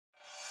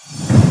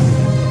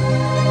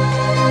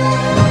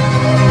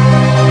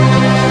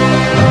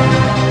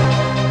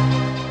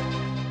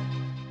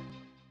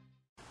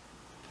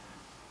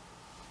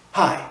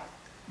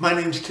My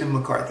name's Tim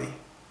McCarthy,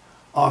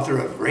 author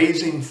of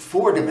Raising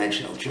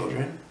Four-Dimensional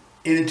Children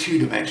in a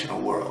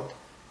Two-Dimensional World.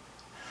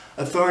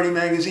 Authority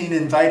Magazine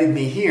invited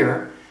me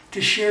here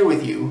to share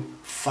with you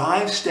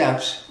 5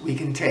 steps we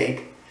can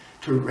take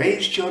to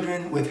raise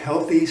children with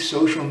healthy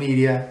social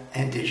media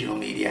and digital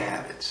media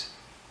habits.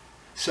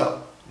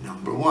 So,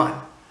 number 1,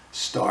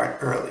 start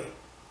early.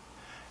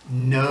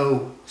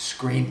 No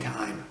screen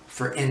time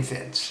for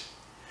infants.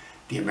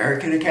 The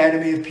American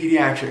Academy of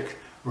Pediatrics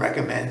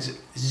recommends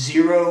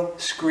 0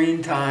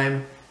 screen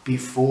time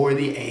before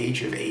the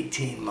age of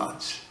 18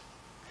 months.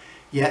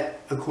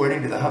 Yet,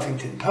 according to the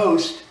Huffington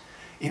Post,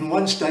 in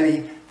one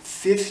study,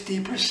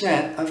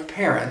 50% of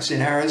parents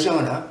in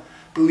Arizona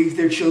believe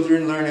their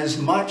children learn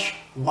as much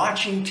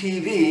watching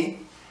TV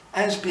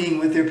as being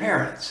with their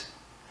parents.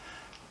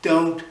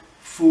 Don't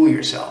fool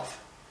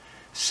yourself.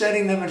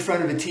 Setting them in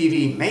front of a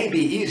TV may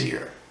be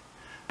easier,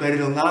 but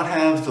it'll not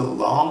have the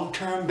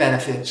long-term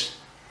benefits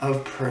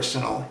of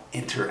personal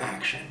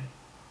interaction.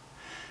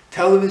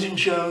 Television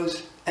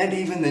shows and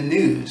even the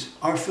news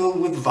are filled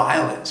with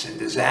violence and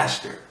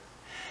disaster.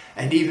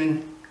 And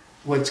even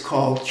what's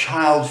called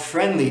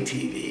child-friendly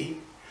TV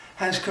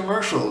has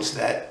commercials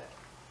that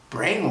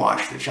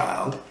brainwash the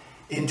child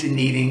into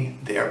needing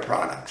their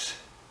products.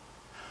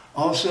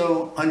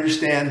 Also,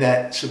 understand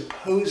that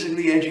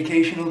supposedly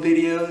educational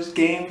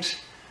games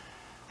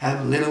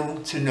have little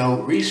to no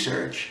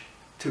research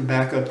to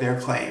back up their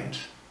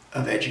claims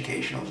of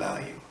educational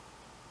value.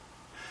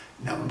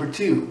 Number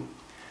 2,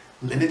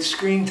 limit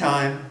screen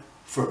time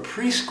for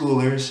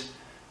preschoolers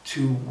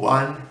to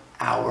 1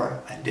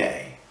 hour a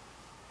day.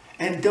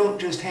 And don't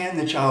just hand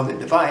the child a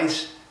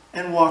device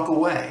and walk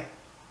away.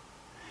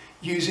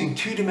 Using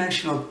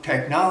two-dimensional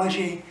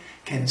technology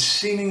can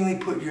seemingly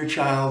put your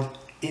child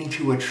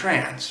into a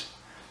trance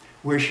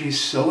where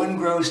she's so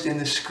engrossed in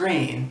the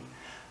screen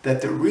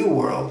that the real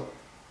world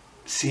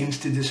seems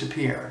to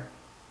disappear.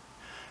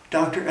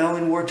 Dr.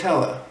 Ellen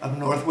Wartella of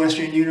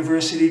Northwestern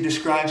University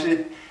describes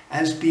it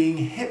as being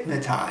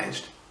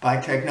hypnotized by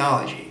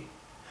technology,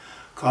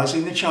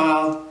 causing the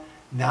child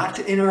not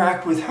to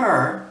interact with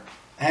her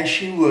as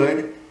she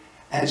would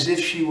as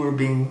if she were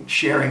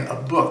sharing a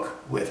book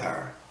with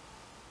her.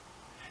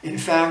 In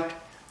fact,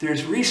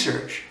 there's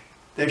research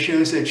that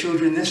shows that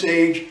children this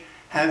age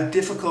have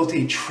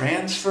difficulty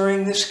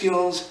transferring the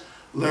skills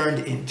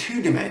learned in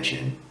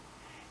 2-dimension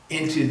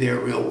into their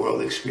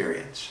real-world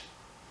experience.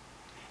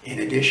 In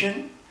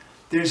addition,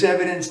 there's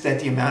evidence that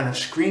the amount of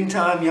screen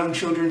time young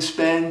children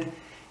spend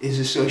is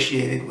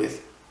associated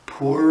with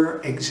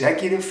poorer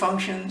executive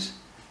functions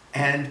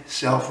and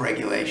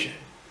self-regulation.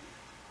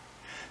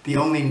 The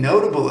only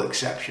notable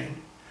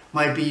exception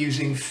might be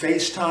using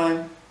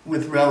FaceTime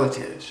with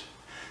relatives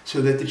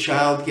so that the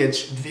child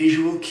gets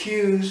visual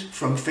cues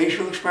from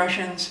facial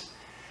expressions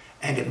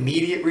and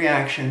immediate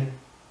reaction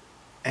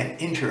and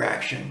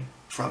interaction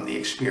from the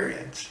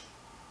experience.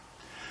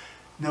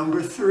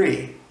 Number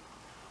 3,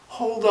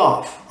 hold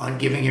off on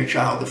giving your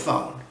child a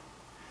phone.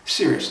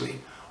 Seriously,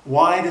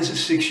 why does a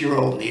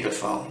 6-year-old need a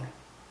phone?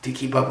 To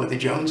keep up with the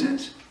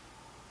Joneses?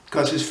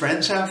 Because his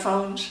friends have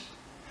phones?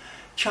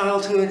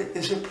 Childhood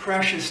is a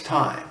precious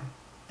time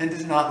and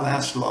does not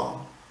last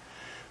long.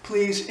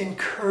 Please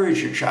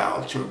encourage your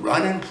child to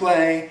run and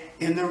play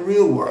in the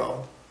real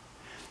world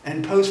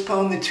and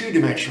postpone the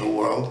 2-dimensional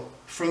world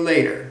for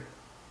later.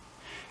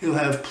 He'll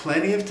have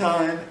plenty of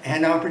time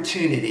and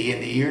opportunity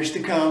in the years to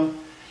come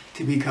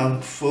to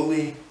become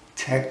fully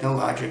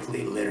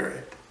technologically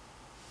literate.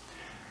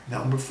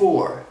 Number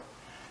 4,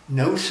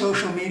 no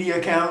social media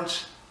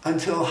accounts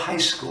until high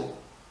school.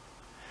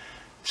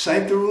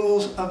 Cite the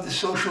rules of the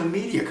social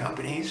media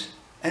companies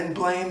and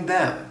blame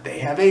them. They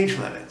have age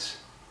limits.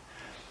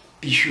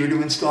 Be sure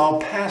to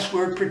install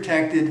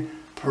password-protected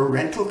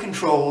parental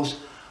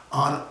controls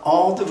on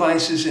all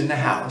devices in the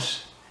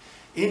house,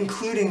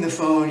 including the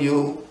phone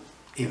you'll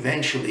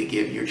eventually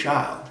give your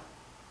child.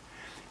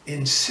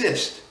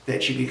 Insist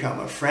that you become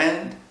a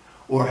friend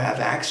or have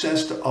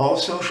access to all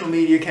social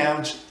media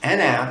accounts and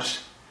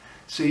apps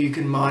so you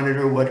can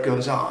monitor what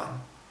goes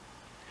on.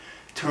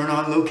 Turn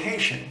on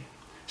location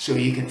so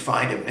you can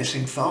find a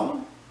missing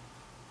phone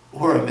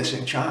or a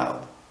missing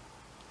child.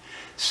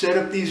 Set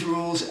up these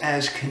rules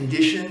as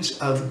conditions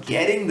of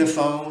getting the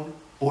phone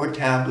or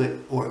tablet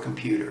or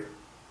computer.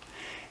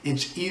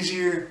 It's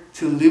easier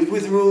to live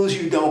with rules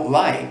you don't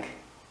like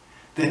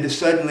than to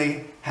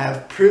suddenly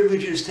have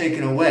privileges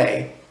taken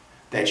away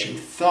that you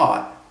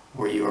thought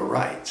were your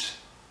rights.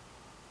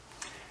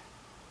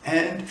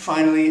 And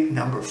finally,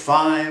 number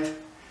 5,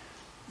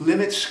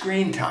 limit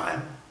screen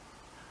time,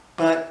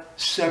 but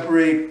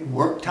separate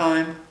work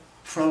time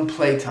from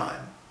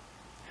playtime.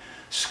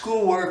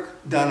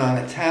 Schoolwork done on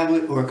a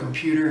tablet or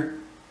computer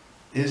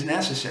is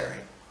necessary.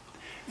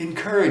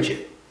 Encourage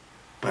it,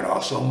 but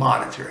also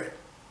monitor it.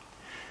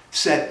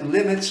 Set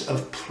limits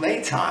of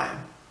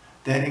playtime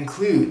that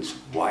includes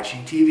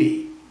watching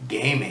TV,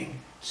 gaming,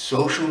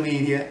 social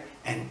media,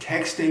 and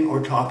texting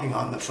or talking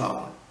on the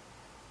phone.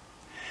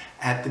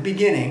 At the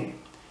beginning,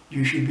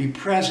 you should be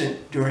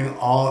present during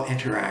all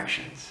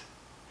interactions.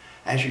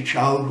 As your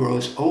child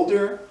grows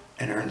older,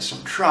 and earn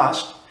some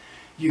trust,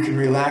 you can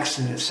relax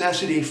the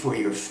necessity for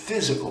your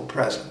physical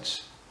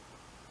presence.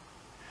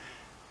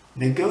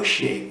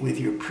 Negotiate with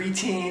your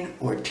preteen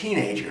or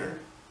teenager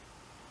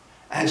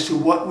as to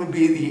what would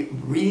be the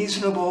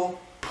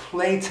reasonable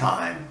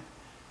playtime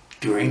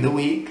during the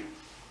week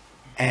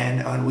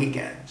and on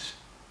weekends.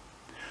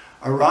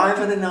 Arrive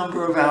at a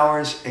number of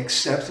hours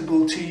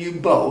acceptable to you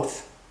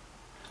both,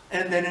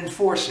 and then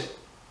enforce it.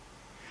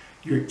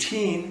 Your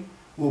teen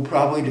will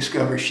probably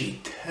discover she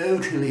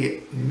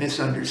totally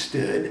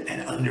misunderstood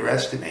and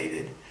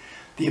underestimated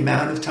the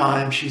amount of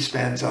time she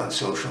spends on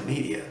social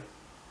media,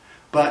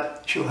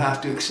 but she'll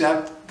have to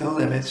accept the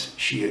limits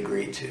she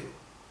agreed to.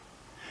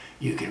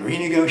 You can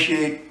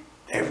renegotiate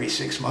every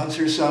 6 months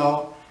or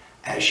so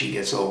as she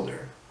gets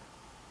older.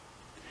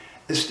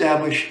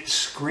 Establish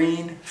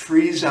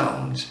screen-free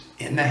zones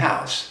in the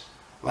house,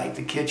 like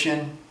the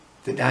kitchen,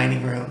 the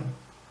dining room,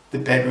 the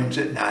bedrooms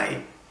at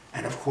night,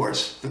 and of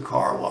course the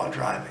car while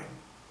driving.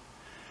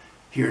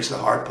 Here's the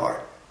hard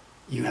part.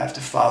 You have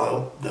to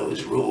follow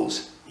those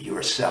rules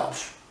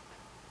yourself.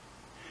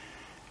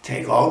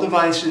 Take all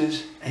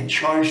devices and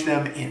charge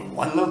them in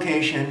one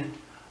location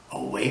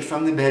away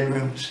from the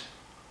bedrooms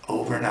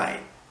overnight.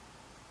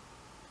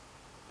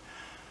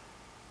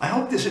 I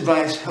hope this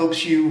advice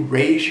helps you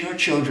raise your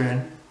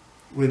children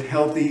with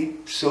healthy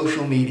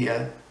social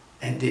media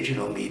and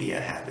digital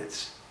media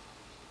habits.